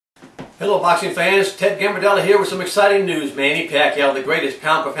Hello boxing fans, Ted Gambardella here with some exciting news. Manny Pacquiao, the greatest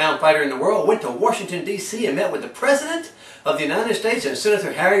pound-for-pound fighter in the world, went to Washington, D.C. and met with the President of the United States and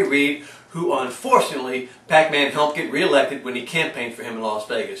Senator Harry Reid, who unfortunately Pac-Man helped get re-elected when he campaigned for him in Las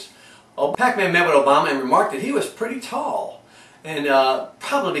Vegas. Pac-Man met with Obama and remarked that he was pretty tall, and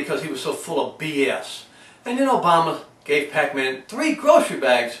probably because he was so full of BS. And then Obama gave Pac-Man 3 grocery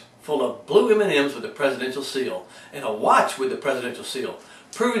bags full of blue M&Ms with the presidential seal and a watch with the presidential seal,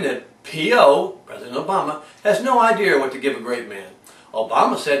 proving that P.O., President Obama, has no idea what to give a great man.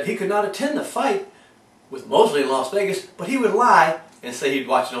 Obama said he could not attend the fight with Mosley in Las Vegas, but he would lie and say he'd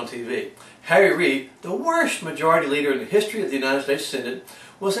watch it on TV. Harry Reid, the worst majority leader in the history of the United States Senate,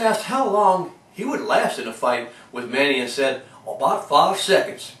 was asked how long he would last in a fight with Manny and said, about 5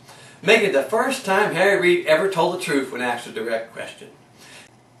 seconds, making it the first time Harry Reid ever told the truth when asked a direct question.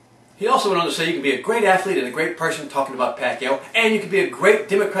 He also went on to say you can be a great athlete and a great person, talking about Pacquiao, and you can be a great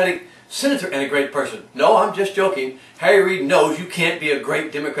Democratic senator and a great person. No, I'm just joking. Harry Reid knows you can't be a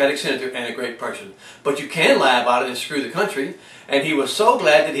great Democratic senator and a great person. But you can lie about it and screw the country. And he was so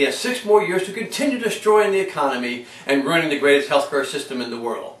glad that he has 6 more years to continue destroying the economy and ruining the greatest healthcare system in the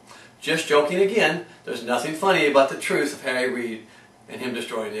world. Just joking again. There's nothing funny about the truth of Harry Reid and him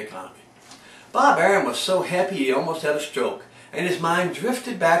destroying the economy. Bob Arum was so happy he almost had a stroke, and his mind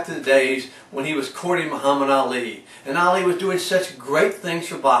drifted back to the days when he was courting Muhammad Ali, and Ali was doing such great things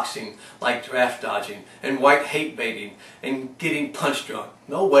for boxing, like draft dodging and white hate baiting and getting punch drunk.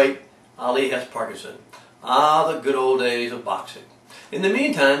 No, wait, Ali has Parkinson. Ah, the good old days of boxing. In the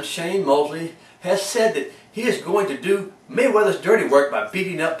meantime, Shane Mosley has said that he is going to do Mayweather's dirty work by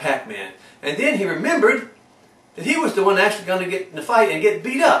beating up Pac-Man, and then he remembered that he was the one actually going to get in the fight and get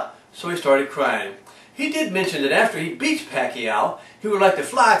beat up, so he started crying. He did mention that after he beats Pacquiao, he would like to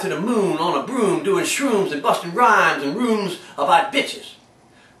fly to the moon on a broom doing shrooms and busting rhymes and rooms about bitches.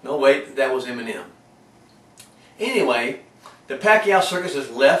 No, wait, that was Eminem. Anyway, the Pacquiao circus has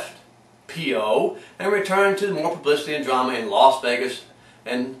left P.O. and returned to more publicity and drama in Las Vegas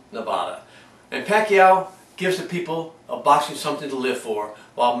and Nevada. And Pacquiao gives the people of boxing something to live for,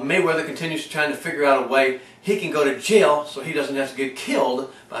 while Mayweather continues trying to figure out a way he can go to jail so he doesn't have to get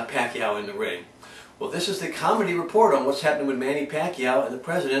killed by Pacquiao in the ring. Well, this is the comedy report on what's happening with Manny Pacquiao and the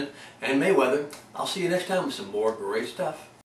President and Mayweather. I'll see you next time with some more great stuff.